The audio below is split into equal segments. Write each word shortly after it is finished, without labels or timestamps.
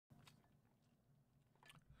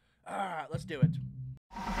Alright, let's do it.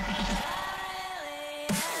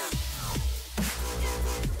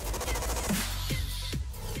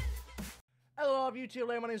 Hello all of YouTube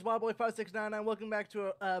land, my name is Wildboy5699. Welcome back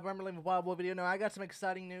to a Rambling with Wildboy video. Now I got some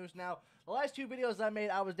exciting news. Now, the last two videos I made,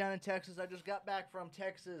 I was down in Texas. I just got back from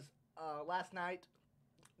Texas last night.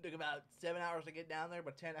 Took about 7 hours to get down there,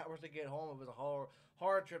 but 10 hours to get home. It was a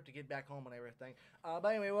hard trip to get back home and everything. But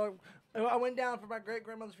anyway, well, I went down for my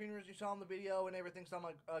great-grandmother's funeral, as you saw in the video, and everything. Saw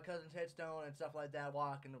my cousin's headstone and stuff like that,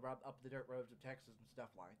 walking up the dirt roads of Texas and stuff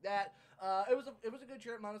like that. It was a good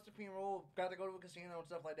trip, minus the funeral. Got to go to a casino and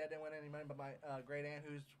stuff like that. Didn't win any money, but my great aunt,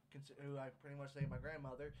 who I pretty much say my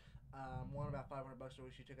grandmother, won about $500 so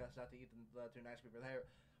she took us out to eat the two nice people there.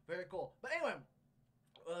 Very cool. But anyway.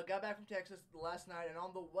 Got back from Texas last night, and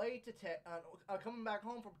on the way to coming back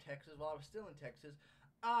home from Texas, while I was still in Texas,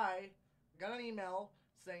 I got an email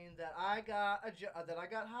saying that I got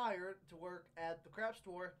hired to work at the crap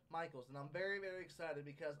store Michael's, and I'm very, very excited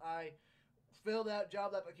because I filled out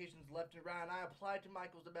job applications left and right, and I applied to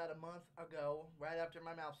Michael's about a month ago, right after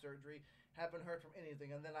my mouth surgery. Haven't heard from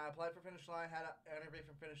anything, and then I applied for Finish Line, had an interview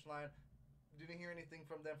from Finish Line, didn't hear anything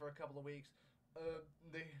from them for a couple of weeks.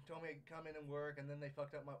 They told me to come in and work, and then they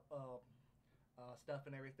fucked up my stuff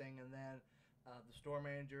and everything, and then the store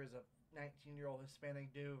manager is a 19-year-old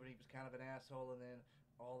Hispanic dude, and he was kind of an asshole, and then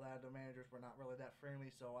all the other managers were not really that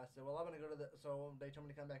friendly, so I said, well, I'm going to go to so they told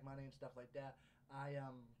me to come back Monday and stuff like that. I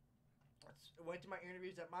went to my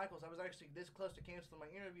interviews at Michael's. I was actually this close to canceling my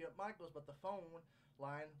interview at Michael's, but the phone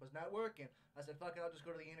line was not working. I said, fuck it, I'll just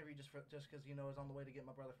go to the interview just because, you know, I was on the way to get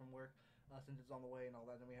my brother from work, since it's on the way and all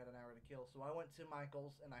that, and we had an hour to kill. So I went to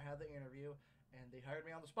Michael's, and I had the interview, and they hired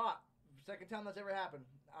me on the spot. Second time that's ever happened.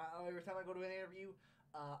 Every time I go to an interview,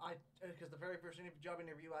 because the very first job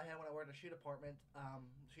interview I had when I worked at a shoe department,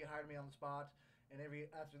 she hired me on the spot. And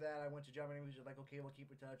after that, I went to job interviews. Like, okay, we'll keep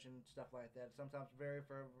in touch and stuff like that. Sometimes, very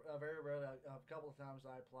rarely, a couple of times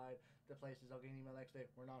I applied to places. I'll get an email next day,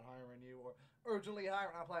 we're not hiring you, or urgently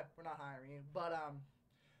hiring. I applied, we're not hiring you. But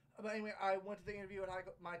anyway, I went to the interview at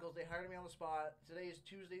Michael's. They hired me on the spot. Today is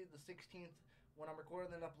Tuesday, the 16th, when I'm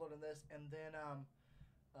recording and uploading this, and then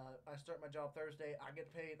I start my job Thursday. I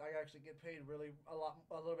get paid. I actually get paid really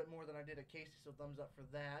a little bit more than I did at Casey. So thumbs up for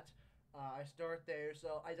that. I start there,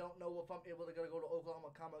 so I don't know if I'm able to go to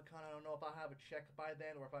Oklahoma Comic-Con. I don't know if I have a check by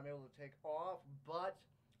then or if I'm able to take off, but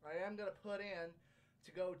I am going to put in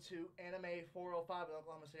to go to Anime 405 in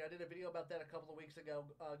Oklahoma City. I did a video about that a couple of weeks ago,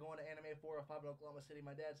 going to Anime 405 in Oklahoma City.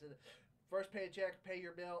 My dad said, first pay a check, pay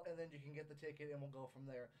your bill, and then you can get the ticket, and we'll go from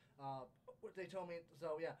there. What they told me,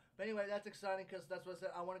 so yeah. But anyway, that's exciting because that's what I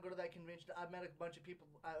said. I want to go to that convention. I've met a bunch of people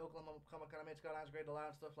at Oklahoma Comic-Con. I met Scott Hines, Great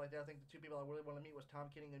Alliance, stuff like that. I think the two people I really want to meet was Tom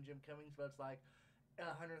Kenning and Jim Cummings, but it's like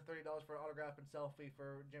 $130 for an autograph and selfie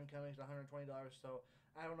for Jim Cummings, $120. So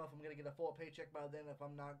I don't know if I'm gonna get a full paycheck by then. If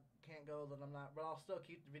I'm not, can't go, then I'm not. But I'll still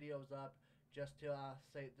keep the videos up just to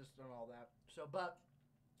say this and all that. So, but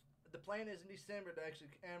the plan is in December to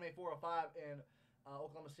actually Anime 405 in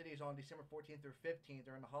Oklahoma City is on December 14th through 15th.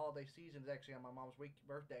 During the holiday season, it's actually on my mom's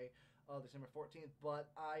birthday, December 14th.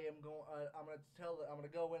 But I am going. I'm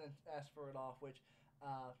gonna go in and ask for it off, which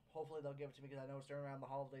hopefully they'll give it to me because I know it's during around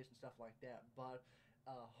the holidays and stuff like that. But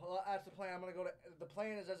that's the plan. I'm gonna go to. The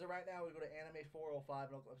plan is as of right now we go to Anime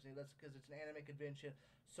 405 in Oklahoma City. That's because it's an anime convention.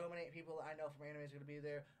 So many people I know from anime is gonna be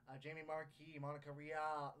there. Jamie Marquis, Monica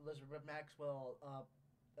Rial, Elizabeth Maxwell.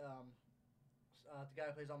 The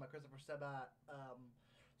guy who plays on my Christopher Sabat,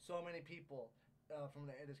 so many people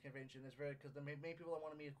from this convention. It's very because the main people I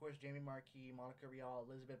want to meet, of course, Jamie Marquis, Monica Rial,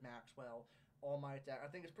 Elizabeth Maxwell, All Might's actor.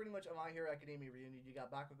 I think it's pretty much a My Hero Academia reunion. You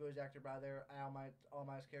got Bakugo's actor by there, All Might's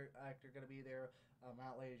actor going to be there,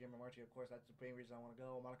 Mount Lady, Jamie Marquis, of course. That's the main reason I want to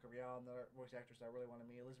go. Monica Rial, another voice actress I really want to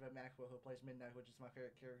meet. Elizabeth Maxwell, who plays Midnight, which is my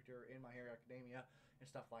favorite character in My Hero Academia, and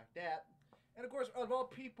stuff like that. And of course, of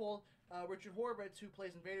all people, Richard Horvitz, who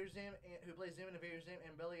plays Invader Zim, who plays Zim in Invader Zim,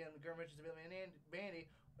 and Billy and the Girl Riches of Billy and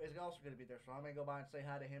Bandy, is also going to be there. So I'm going to go by and say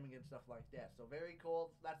hi to him and get stuff like that. So very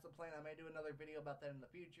cool. That's the plan. I may do another video about that in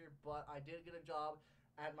the future, but I did get a job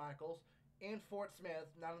at Michael's in Fort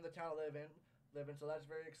Smith, not in the town I live in. So that's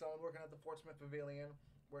very exciting. I'm working at the Fort Smith Pavilion.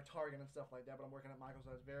 We're Target and stuff like that, but I'm working at Michael's,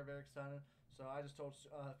 so that's very, very exciting. So I just told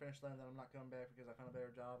Finish Line that I'm not coming back because I found a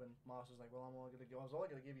better job, and Moss was like, well, I was only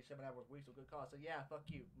going to give you 7 hours a week, so good call. I said, yeah, fuck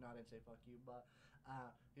you. No, I didn't say fuck you, but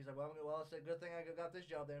he's like, well, I said, good thing I got this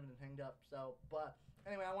job then, and hanged up. So, but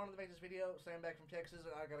anyway, I wanted to make this video, saying back from Texas.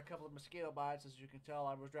 I got a couple of mosquito bites, as you can tell.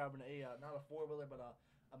 I was driving not a four-wheeler, but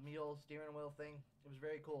a mule steering wheel thing. It was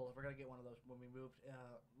very cool. We're going to get one of those when we move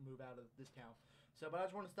out of this town. But I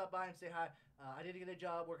just wanted to stop by and say hi. I did get a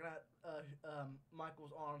job working at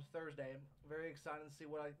Michael's on Thursday. Very excited to see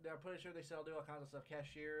what I'm pretty sure they sell do all kinds of stuff,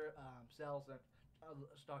 cashier, sales, and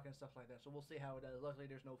stock and stuff like that. So we'll see how it does. Luckily,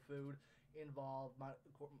 there's no food involved,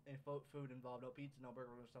 food involved, no pizza, no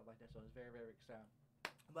burger, and stuff like that. So it's very, very exciting.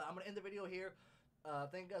 But I'm gonna end the video here.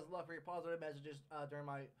 Thank you guys a lot for your positive messages during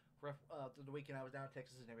my through the weekend I was down in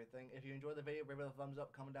Texas and everything. If you enjoyed the video, give it a thumbs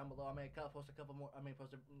up. Comment down below. I may post a couple more. I may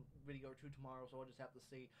post a video or two tomorrow, so we'll just have to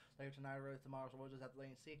see. Later tonight or tomorrow, so we'll just have to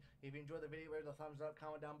wait and see. If you enjoyed the video, give it a thumbs up.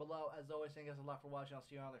 Comment down below. As always, thank you guys a lot for watching. I'll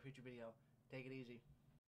see you on another future video. Take it easy.